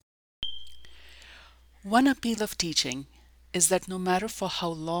One appeal of teaching is that no matter for how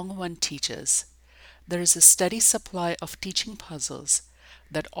long one teaches, there is a steady supply of teaching puzzles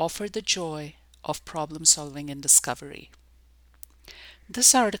that offer the joy of problem solving and discovery.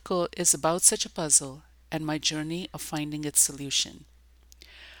 This article is about such a puzzle and my journey of finding its solution.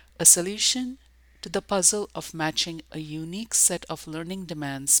 A solution to the puzzle of matching a unique set of learning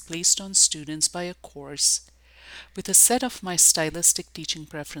demands placed on students by a course with a set of my stylistic teaching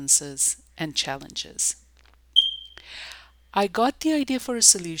preferences and challenges. I got the idea for a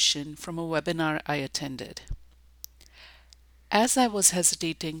solution from a webinar I attended. As I was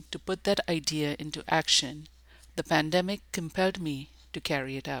hesitating to put that idea into action, the pandemic compelled me to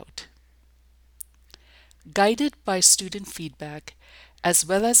carry it out. Guided by student feedback, as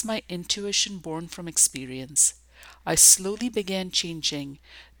well as my intuition born from experience, I slowly began changing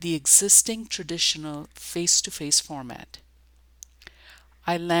the existing traditional face-to-face format.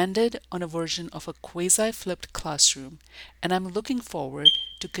 I landed on a version of a quasi-flipped classroom, and I'm looking forward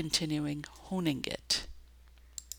to continuing honing it.